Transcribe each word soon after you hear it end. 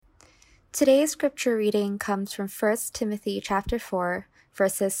Today's scripture reading comes from 1 Timothy chapter 4,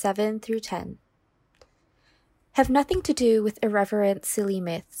 verses 7 through 10. Have nothing to do with irreverent, silly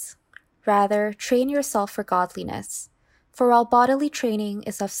myths. Rather, train yourself for godliness. For while bodily training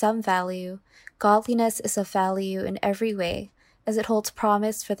is of some value, godliness is of value in every way, as it holds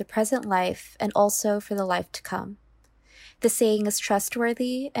promise for the present life and also for the life to come. The saying is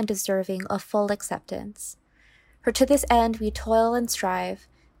trustworthy and deserving of full acceptance. For to this end we toil and strive,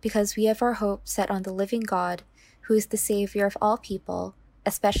 because we have our hope set on the living God, who is the Savior of all people,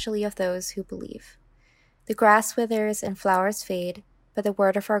 especially of those who believe. The grass withers and flowers fade, but the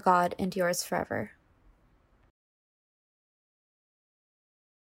word of our God endures forever.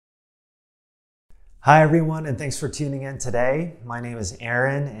 Hi everyone, and thanks for tuning in today. My name is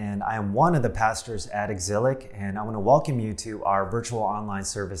Aaron, and I am one of the pastors at Exilic, and I want to welcome you to our virtual online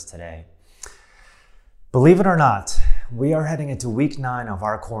service today. Believe it or not, we are heading into week 9 of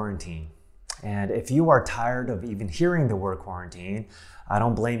our quarantine. And if you are tired of even hearing the word quarantine, I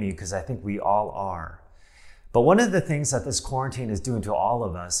don't blame you, because I think we all are. But one of the things that this quarantine is doing to all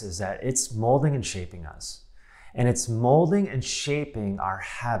of us is that it's molding and shaping us. And it's molding and shaping our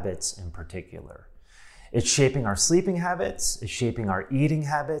habits in particular. It's shaping our sleeping habits, it's shaping our eating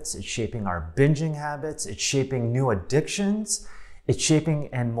habits, it's shaping our binging habits, it's shaping new addictions, it's shaping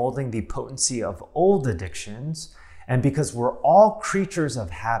and molding the potency of old addictions. And because we're all creatures of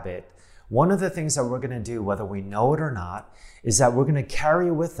habit, one of the things that we're going to do, whether we know it or not, is that we're going to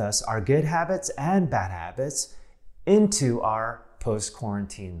carry with us our good habits and bad habits into our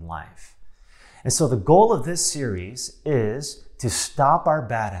post-quarantine life. And so the goal of this series is to stop our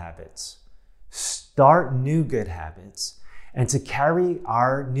bad habits, start new good habits, and to carry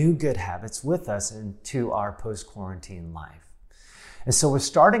our new good habits with us into our post-quarantine life. And so we're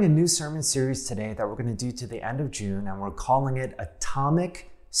starting a new sermon series today that we're going to do to the end of June, and we're calling it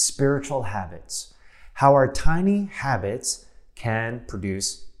Atomic Spiritual Habits: How Our Tiny Habits Can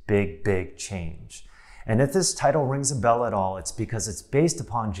Produce Big Change. And if this title rings a bell at all, it's because it's based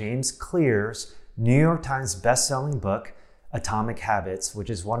upon James Clear's New York Times best-selling book, Atomic Habits, which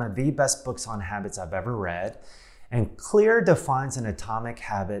is one of the best books on habits I've ever read. And Clear defines an atomic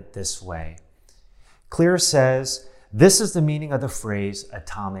habit this way. Clear says, this is the meaning of the phrase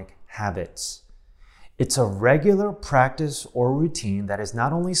atomic habits. It's a regular practice or routine that is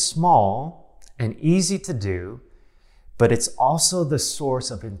not only small and easy to do, but it's also the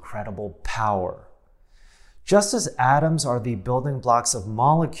source of incredible power. Just as atoms are the building blocks of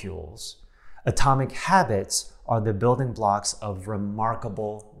molecules, atomic habits are the building blocks of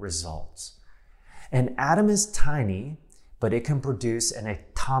remarkable results. An atom is tiny, but it can produce an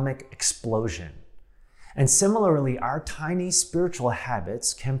atomic explosion. And similarly, our tiny spiritual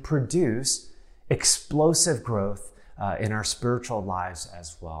habits can produce explosive growth in our spiritual lives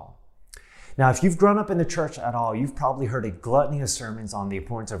as well. Now, if you've grown up in the church at all, you've probably heard a gluttony of sermons on the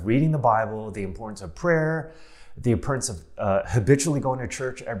importance of reading the Bible, the importance of prayer, the importance of habitually going to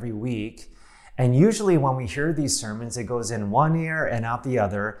church every week. And usually when we hear these sermons, it goes in one ear and out the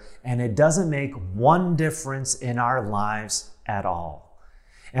other, and it doesn't make one difference in our lives at all.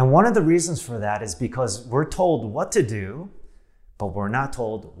 And one of the reasons for that is because we're told what to do, but we're not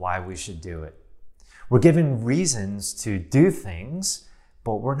told why we should do it. We're given reasons to do things,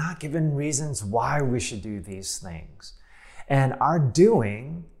 but we're not given reasons why we should do these things. And our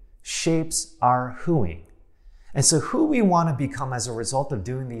doing shapes our whoing. And so who we want to become as a result of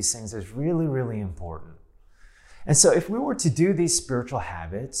doing these things is really, really important. And so if we were to do these spiritual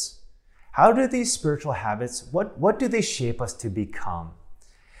habits, how do these spiritual habits, what do they shape us to become?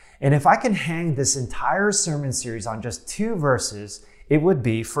 And if I can hang this entire sermon series on just 2 verses, it would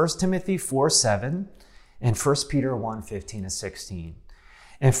be 1 Timothy 4:7 and 1 Peter 1:15-16.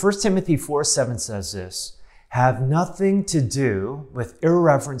 And 1 Timothy 4:7 says this: have nothing to do with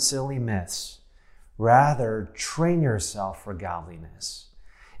irreverent, silly myths. Rather, train yourself for godliness.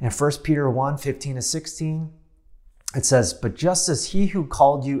 In 1 Peter 1:15-16, it says, but just as he who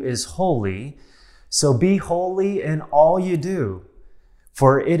called you is holy, so be holy in all you do.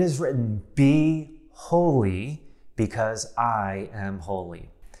 For it is written, be holy because I am holy.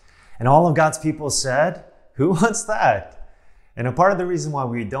 And all of God's people said, who wants that? And a part of the reason why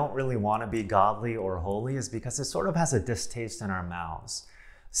we don't really want to be godly or holy is because it sort of has a distaste in our mouths.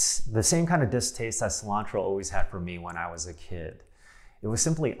 The same kind of distaste that cilantro always had for me when I was a kid. It was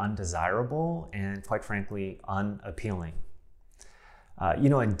simply undesirable and, quite frankly, unappealing.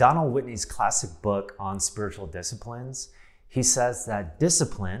 In Donald Whitney's classic book on spiritual disciplines, he says that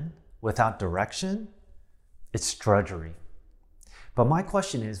discipline without direction, it's drudgery. But my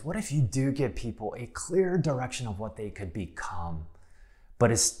question is, what if you do give people a clear direction of what they could become, but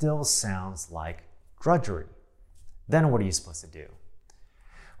it still sounds like drudgery. Then what are you supposed to do?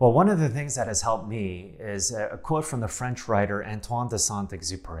 Well, one of the things that has helped me is a quote from the French writer Antoine de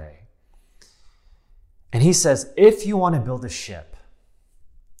Saint-Exupéry. And he says, if you want to build a ship,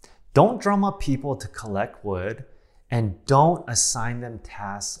 don't drum up people to collect wood and don't assign them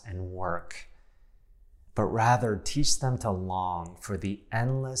tasks and work, but rather teach them to long for the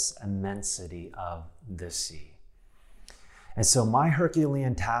endless immensity of the sea. And so my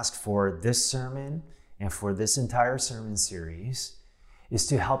Herculean task for this sermon and for this entire sermon series is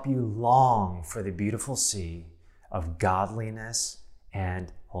to help you long for the beautiful sea of godliness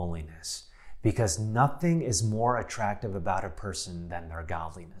and holiness. Because nothing is more attractive about a person than their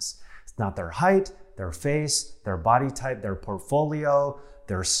godliness. It's not their height, their face, their body type, their portfolio,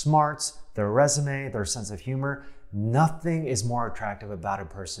 their smarts, their resume, their sense of humor. Nothing is more attractive about a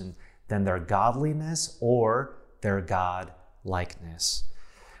person than their godliness or their God-likeness.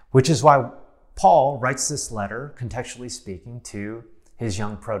 Which is why Paul writes this letter, contextually speaking, to his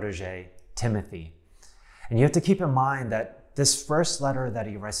young protege, Timothy. And you have to keep in mind that this first letter that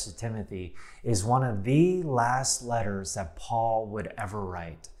he writes to Timothy is one of the last letters that Paul would ever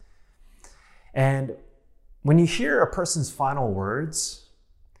write. And when you hear a person's final words,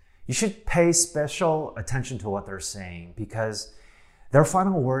 you should pay special attention to what they're saying, because their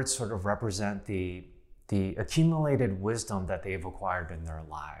final words sort of represent the accumulated wisdom that they've acquired in their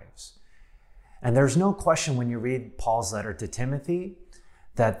lives. And there's no question when you read Paul's letter to Timothy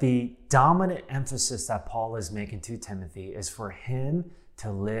that the dominant emphasis that Paul is making to Timothy is for him to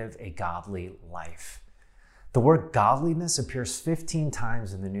live a godly life. The word godliness appears 15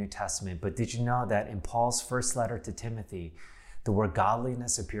 times in the New Testament, but did you know that in Paul's first letter to Timothy, the word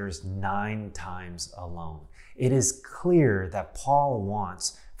godliness appears 9 times alone? It is clear that Paul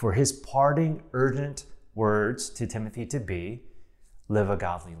wants for his parting, urgent words to Timothy to be, live a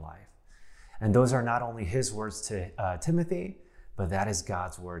godly life. And those are not only his words to Timothy, but that is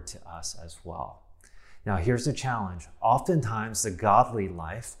God's word to us as well. Now, here's the challenge. Oftentimes, the godly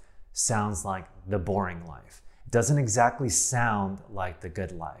life sounds like the boring life. It doesn't exactly sound like the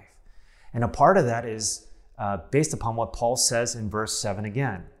good life. And a part of that is based upon what Paul says in verse 7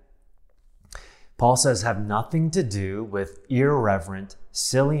 again. Paul says, have nothing to do with irreverent,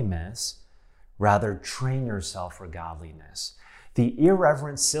 silly myths. Rather, train yourself for godliness. The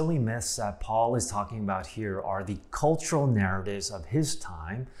irreverent, silly myths that Paul is talking about here are the cultural narratives of his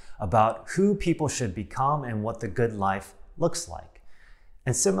time about who people should become and what the good life looks like.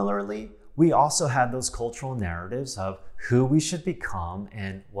 And similarly, we also have those cultural narratives of who we should become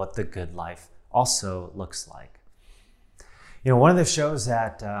and what the good life also looks like. You know, one of the shows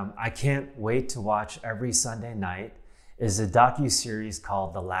that I can't wait to watch every Sunday night is a docuseries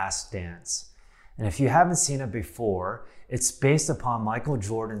called The Last Dance. And if you haven't seen it before, it's based upon Michael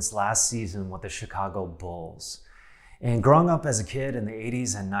Jordan's last season with the Chicago Bulls. And growing up as a kid in the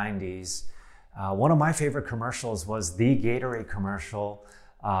 80s and 90s, one of my favorite commercials was the Gatorade commercial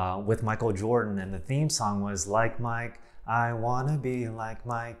with Michael Jordan. And the theme song was Like Mike, I Wanna Be Like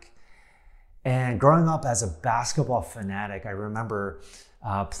Mike. And growing up as a basketball fanatic, I remember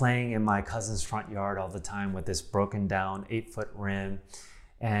playing in my cousin's front yard all the time with this broken down 8-foot rim.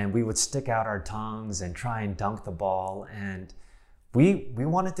 And we would stick out our tongues and try and dunk the ball. And we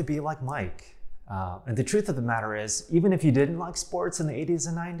wanted to be like Mike. And the truth of the matter is, even if you didn't like sports in the 80s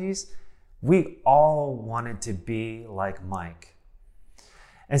and 90s, we all wanted to be like Mike.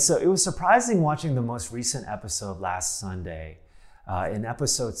 And so it was surprising watching the most recent episode last Sunday, in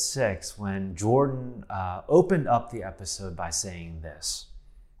episode 6, when Jordan opened up the episode by saying this.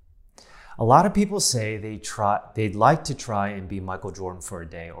 A lot of people say they'd like to try and be Michael Jordan for a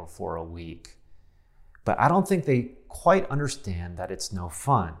day or for a week, but I don't think they quite understand that it's no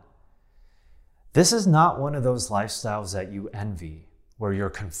fun. This is not one of those lifestyles that you envy, where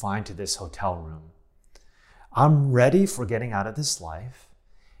you're confined to this hotel room. I'm ready for getting out of this life,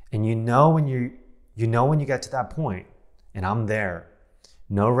 and you know when you get to that point, and I'm there.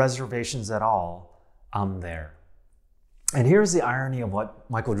 No reservations at all, I'm there. And here's the irony of what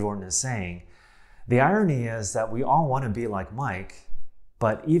Michael Jordan is saying. The irony is that we all want to be like Mike,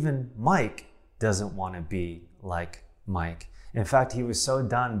 but even Mike doesn't want to be like Mike. In fact, he was so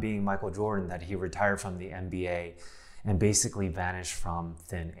done being Michael Jordan that he retired from the NBA and basically vanished from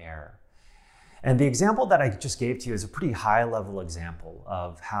thin air. And the example that I just gave to you is a pretty high-level example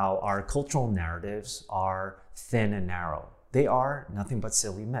of how our cultural narratives are thin and narrow. They are nothing but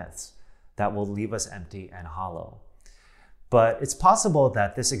silly myths that will leave us empty and hollow. But it's possible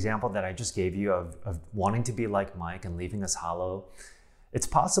that this example that I just gave you of wanting to be like Mike and leaving us hollow, it's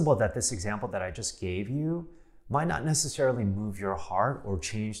possible that this example that I just gave you might not necessarily move your heart or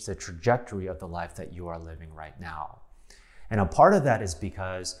change the trajectory of the life that you are living right now. And a part of that is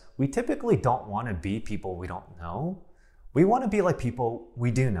because we typically don't want to be people we don't know. We want to be like people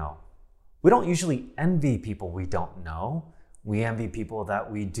we do know. We don't usually envy people we don't know. We envy people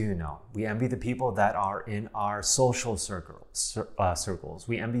that we do know. We envy the people that are in our social circles.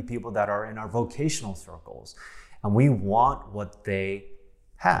 We envy people that are in our vocational circles. And we want what they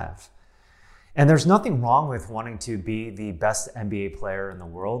have. And there's nothing wrong with wanting to be the best NBA player in the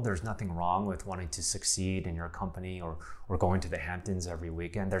world. There's nothing wrong with wanting to succeed in your company or going to the Hamptons every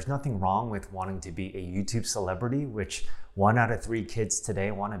weekend. There's nothing wrong with wanting to be a YouTube celebrity, which 1 out of 3 kids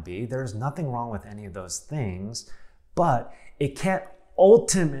today want to be. There's nothing wrong with any of those things, but it can't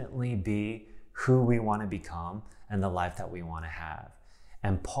ultimately be who we want to become and the life that we want to have.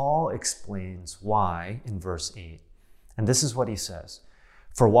 And Paul explains why in verse 8. And this is what he says.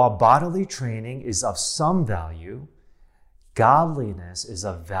 For while bodily training is of some value, godliness is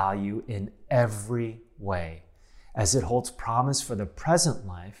of value in every way, as it holds promise for the present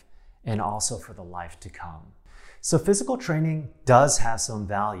life and also for the life to come. So physical training does have some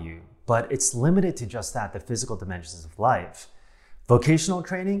value, but it's limited to just that, the physical dimensions of life. Vocational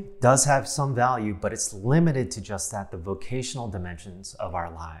training does have some value, but it's limited to just that, the vocational dimensions of our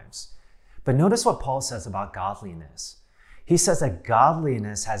lives. But notice what Paul says about godliness. He says that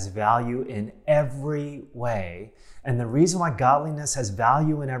godliness has value in every way. And the reason why godliness has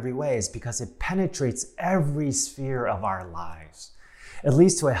value in every way is because it penetrates every sphere of our lives. It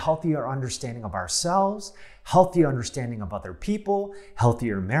leads to a healthier understanding of ourselves, healthier understanding of other people,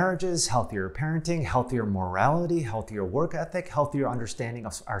 healthier marriages, healthier parenting, healthier morality, healthier work ethic, healthier understanding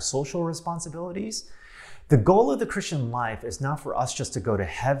of our social responsibilities. The goal of the Christian life is not for us just to go to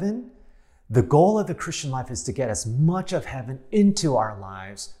heaven. The goal of the Christian life is to get as much of heaven into our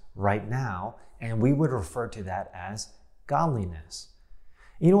lives right now, and we would refer to that as godliness.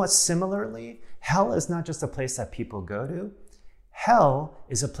 You know what? Similarly, hell is not just a place that people go to. Hell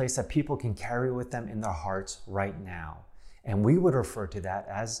is a place that people can carry with them in their hearts right now, and we would refer to that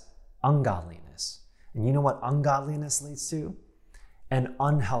as ungodliness. And you know what ungodliness leads to? An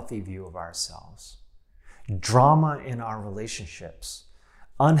unhealthy view of ourselves, drama in our relationships,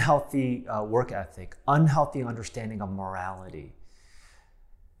 unhealthy work ethic, unhealthy understanding of morality.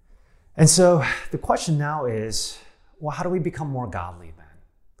 And so the question now is, well, how do we become more godly then?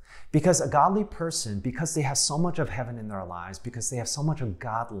 Because a godly person, because they have so much of heaven in their lives, because they have so much of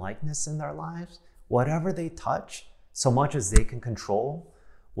God-likeness in their lives, whatever they touch, so much as they can control,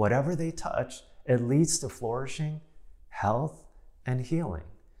 whatever they touch, it leads to flourishing, health, and healing.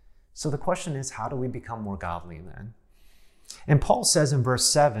 So the question is, how do we become more godly then? And Paul says in verse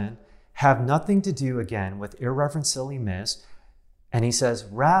 7, have nothing to do again with irreverent silly myths. And he says,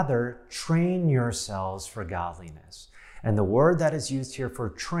 rather train yourselves for godliness. And the word that is used here for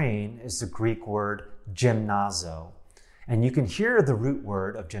train is the Greek word gymnazo. And you can hear the root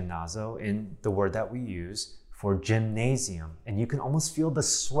word of gymnazo in the word that we use for gymnasium. And you can almost feel the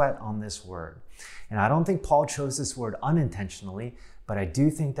sweat on this word. And I don't think Paul chose this word unintentionally, but I do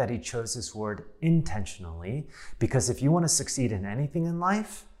think that he chose this word intentionally, because if you want to succeed in anything in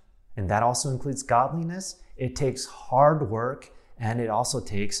life, and that also includes godliness, it takes hard work and it also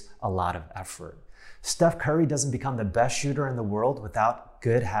takes a lot of effort. Steph Curry doesn't become the best shooter in the world without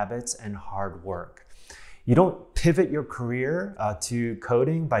good habits and hard work. You don't pivot your career to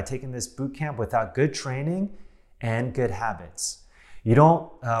coding by taking this boot camp without good training and good habits. You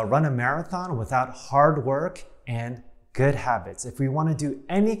don't run a marathon without hard work and good habits. If we want to do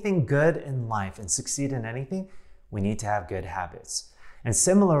anything good in life and succeed in anything, we need to have good habits. And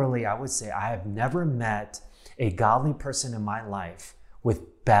similarly, I would say I have never met a godly person in my life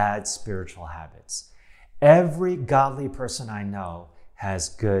with bad spiritual habits. Every godly person I know has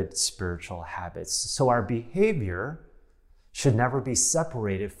good spiritual habits. So our behavior should never be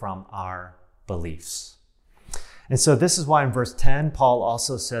separated from our beliefs. And so this is why in verse 10, Paul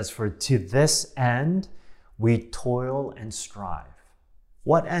also says, for to this end, we toil and strive.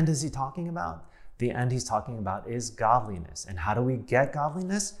 What end is he talking about? The end he's talking about is godliness. And how do we get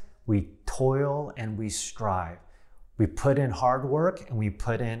godliness? We toil and we strive. We put in hard work and we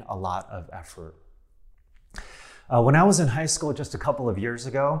put in a lot of effort. When I was in high school just a couple of years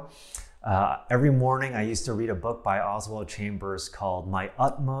ago, every morning I used to read a book by Oswald Chambers called My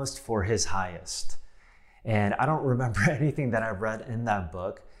Utmost for His Highest. And I don't remember anything that I've read in that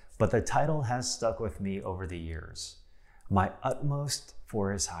book, but the title has stuck with me over the years. My utmost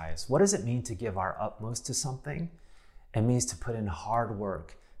for His highest. What does it mean to give our utmost to something? It means to put in hard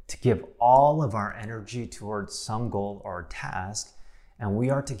work, to give all of our energy towards some goal or task, and we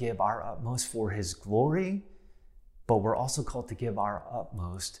are to give our utmost for His glory but we're also called to give our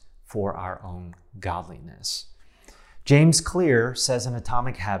utmost for our own godliness. James Clear says in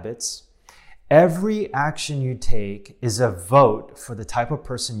Atomic Habits, every action you take is a vote for the type of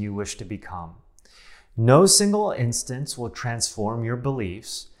person you wish to become. No single instance will transform your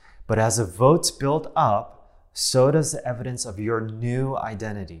beliefs, but as the votes build up, so does the evidence of your new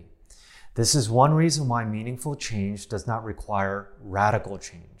identity. This is one reason why meaningful change does not require radical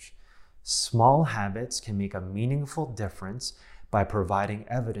change. Small habits can make a meaningful difference by providing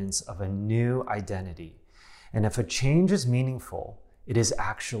evidence of a new identity. And if a change is meaningful, it is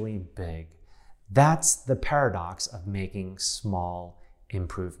actually big. That's the paradox of making small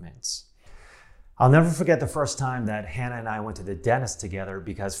improvements. I'll never forget the first time that Hannah and I went to the dentist together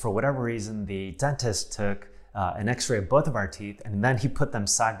because for whatever reason, the dentist took an x-ray of both of our teeth and then he put them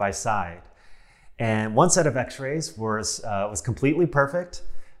side by side. And one set of x-rays was completely perfect,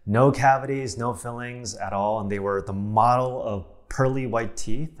 no cavities, no fillings at all. And they were the model of pearly white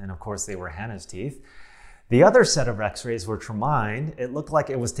teeth. And of course, they were Hannah's teeth. The other set of x-rays were from mine. It looked like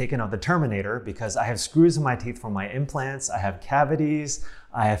it was taken of the Terminator because I have screws in my teeth from my implants. I have cavities.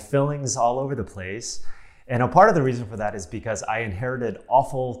 I have fillings all over the place. And a part of the reason for that is because I inherited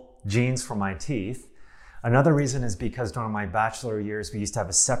awful genes from my teeth. Another reason is because during my bachelor years, we used to have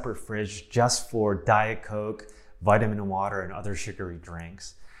a separate fridge just for Diet Coke, vitamin water, and other sugary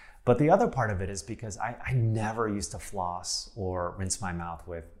drinks. But the other part of it is because I never used to floss or rinse my mouth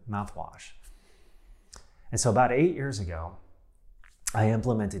with mouthwash. And so about 8 years ago, I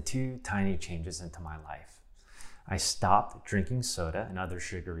implemented 2 tiny changes into my life. I stopped drinking soda and other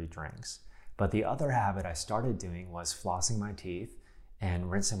sugary drinks. But the other habit I started doing was flossing my teeth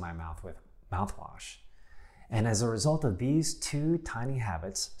and rinsing my mouth with mouthwash. And as a result of these 2 tiny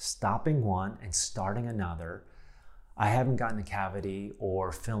habits, stopping one and starting another, I haven't gotten a cavity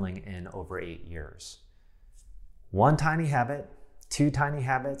or filling in over 8 years. One tiny habit, 2 tiny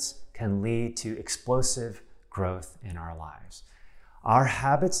habits can lead to explosive growth in our lives. Our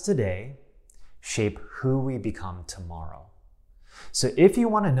habits today shape who we become tomorrow. So if you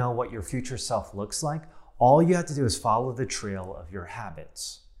want to know what your future self looks like, all you have to do is follow the trail of your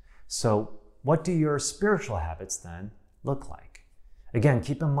habits. So what do your spiritual habits then look like? Again,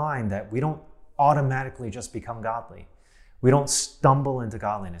 keep in mind that we don't automatically just become godly. We don't stumble into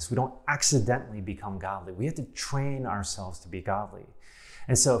godliness. We don't accidentally become godly. We have to train ourselves to be godly.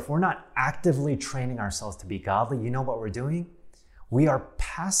 And so if we're not actively training ourselves to be godly, you know what we're doing? We are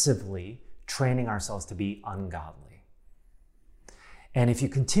passively training ourselves to be ungodly. And if you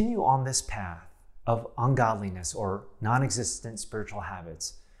continue on this path of ungodliness or non-existent spiritual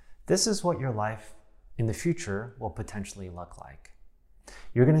habits, this is what your life in the future will potentially look like.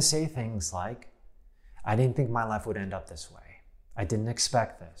 You're going to say things like, I didn't think my life would end up this way. I didn't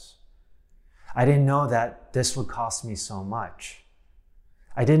expect this. I didn't know that this would cost me so much.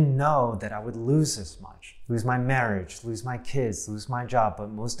 I didn't know that I would lose this much, lose my marriage, lose my kids, lose my job, but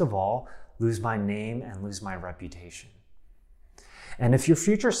most of all, lose my name and lose my reputation. And if your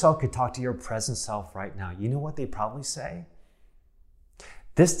future self could talk to your present self right now, you know what they'd probably say?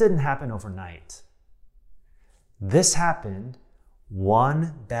 This didn't happen overnight. This happened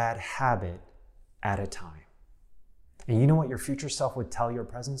one bad habit at a time. And you know what your future self would tell your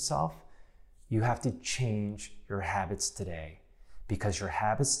present self? You have to change your habits today because your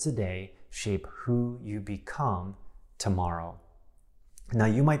habits today shape who you become tomorrow. Now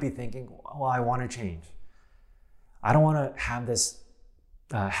you might be thinking, well, I want to change. I don't want to have this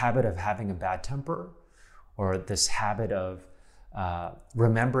habit of having a bad temper or this habit of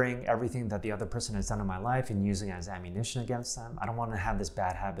remembering everything that the other person has done in my life and using it as ammunition against them. I don't want to have this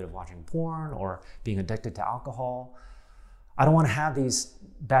bad habit of watching porn or being addicted to alcohol. I don't want to have these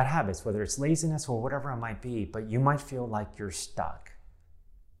bad habits, whether it's laziness or whatever it might be, but you might feel like you're stuck.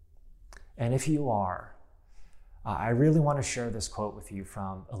 And if you are, I really want to share this quote with you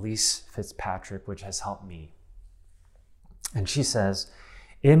from Elise Fitzpatrick, which has helped me. And she says,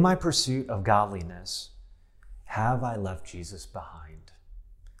 "In my pursuit of godliness, have I left Jesus behind?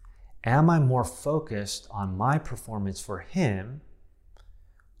 Am I more focused on my performance for him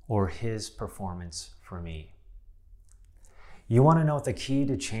or his performance for me?" You want to know what the key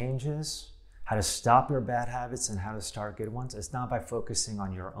to change is? How to stop your bad habits and how to start good ones? It's not by focusing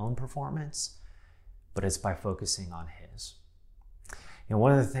on your own performance, but it's by focusing on his. You know,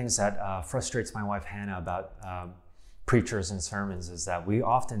 one of the things that frustrates my wife Hannah about preachers and sermons is that we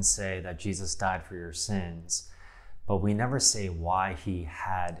often say that Jesus died for your sins, but we never say why he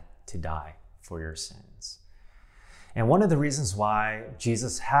had to die for your sins. And one of the reasons why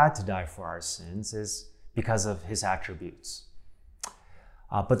Jesus had to die for our sins is because of his attributes.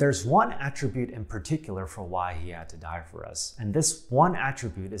 But there's one attribute in particular for why he had to die for us. And this one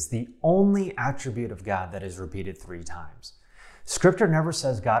attribute is the only attribute of God that is repeated 3 times. Scripture never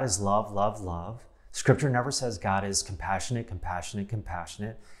says God is love, love, love. Scripture never says God is compassionate, compassionate,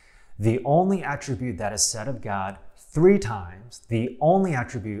 compassionate. The only attribute that is said of God 3 times, the only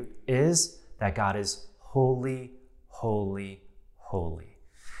attribute is that God is holy, holy, holy.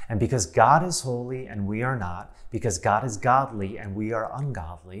 And because God is holy and we are not, because God is godly and we are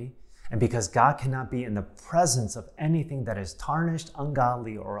ungodly, and because God cannot be in the presence of anything that is tarnished,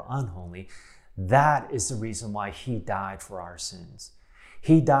 ungodly, or unholy, that is the reason why he died for our sins.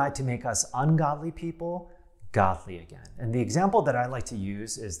 He died to make us ungodly people godly again. And the example that I like to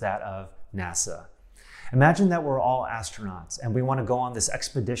use is that of NASA. Imagine that we're all astronauts and we want to go on this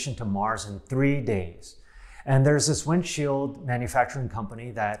expedition to Mars in 3 days. And there's this windshield manufacturing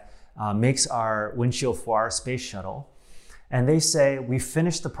company that makes our windshield for our space shuttle. And they say, we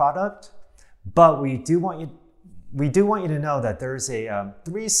finished the product, but we do want you to know that there's a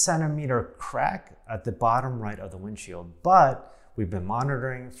 3-centimeter crack at the bottom right of the windshield, but we've been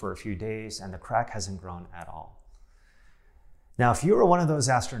monitoring for a few days and the crack hasn't grown at all. Now, if you were one of those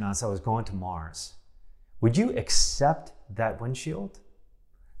astronauts that was going to Mars, would you accept that windshield?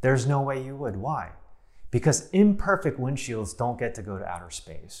 There's no way you would. Why? Because imperfect windshields don't get to go to outer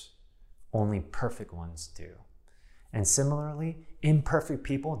space. Only perfect ones do. And similarly, imperfect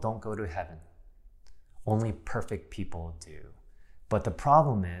people don't go to heaven. Only perfect people do. But the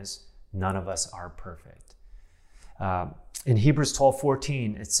problem is, none of us are perfect. In Hebrews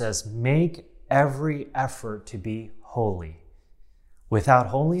 12:14, it says, make every effort to be holy. Without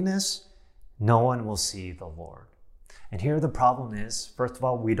holiness, no one will see the Lord. And here the problem is, first of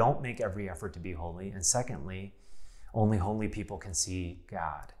all, we don't make every effort to be holy. And secondly, only holy people can see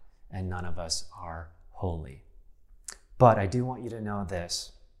God, and none of us are holy. But I do want you to know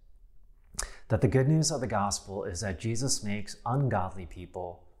this, that the good news of the gospel is that Jesus makes ungodly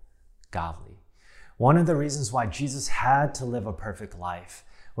people godly. One of the reasons why Jesus had to live a perfect life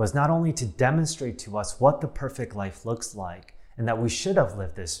was not only to demonstrate to us what the perfect life looks like, and that we should have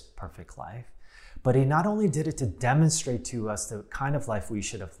lived this perfect life, but he not only did it to demonstrate to us the kind of life we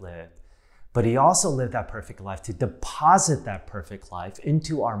should have lived, but he also lived that perfect life to deposit that perfect life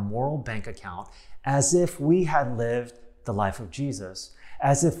into our moral bank account as if we had lived the life of Jesus,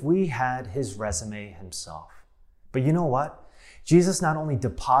 as if we had his resume himself. But you know what? Jesus not only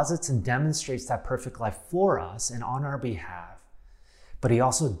deposits and demonstrates that perfect life for us and on our behalf, but he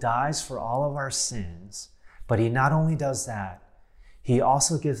also dies for all of our sins. But he not only does that, he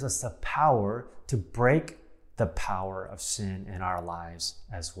also gives us the power to break the power of sin in our lives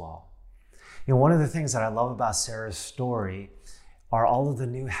as well. You know, one of the things that I love about Sarah's story are all of the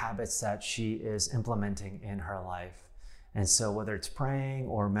new habits that she is implementing in her life. And so whether it's praying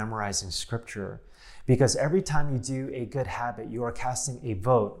or memorizing scripture, because every time you do a good habit, you are casting a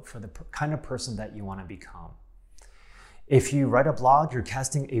vote for the kind of person that you want to become. If you write a blog, you're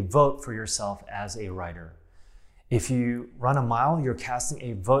casting a vote for yourself as a writer. If you run a mile, you're casting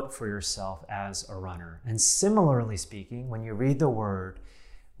a vote for yourself as a runner. And similarly speaking, when you read the word,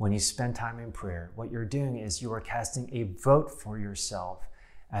 when you spend time in prayer, what you're doing is you are casting a vote for yourself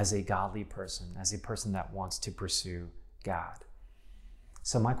as a godly person, as a person that wants to pursue God.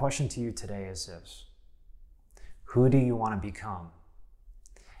 So my question to you today is this: who do you want to become?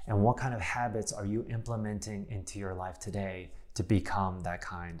 And what kind of habits are you implementing into your life today to become that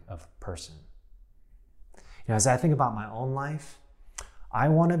kind of person? You know, as I think about my own life, I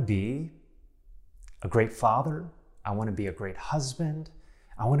want to be a great father. I want to be a great husband.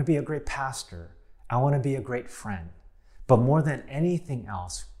 I want to be a great pastor. I want to be a great friend. But more than anything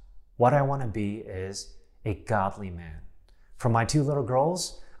else, what I want to be is a godly man. For my 2 little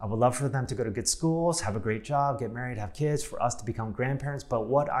girls, I would love for them to go to good schools, have a great job, get married, have kids, for us to become grandparents. But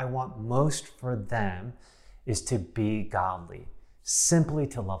what I want most for them is to be godly, simply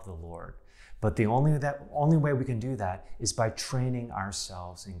to love the Lord. But the only way we can do that is by training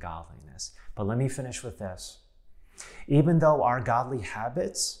ourselves in godliness. But let me finish with this. Even though our godly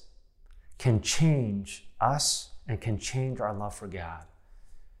habits can change us and can change our love for God,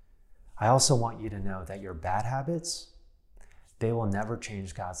 I also want you to know that your bad habits, they will never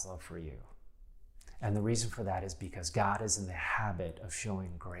change God's love for you. And the reason for that is because God is in the habit of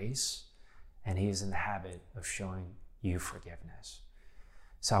showing grace, and he is in the habit of showing you forgiveness.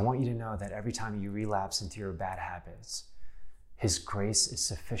 So I want you to know that every time you relapse into your bad habits, his grace is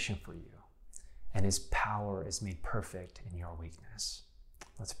sufficient for you, and his power is made perfect in your weakness.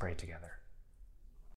 Let's pray together.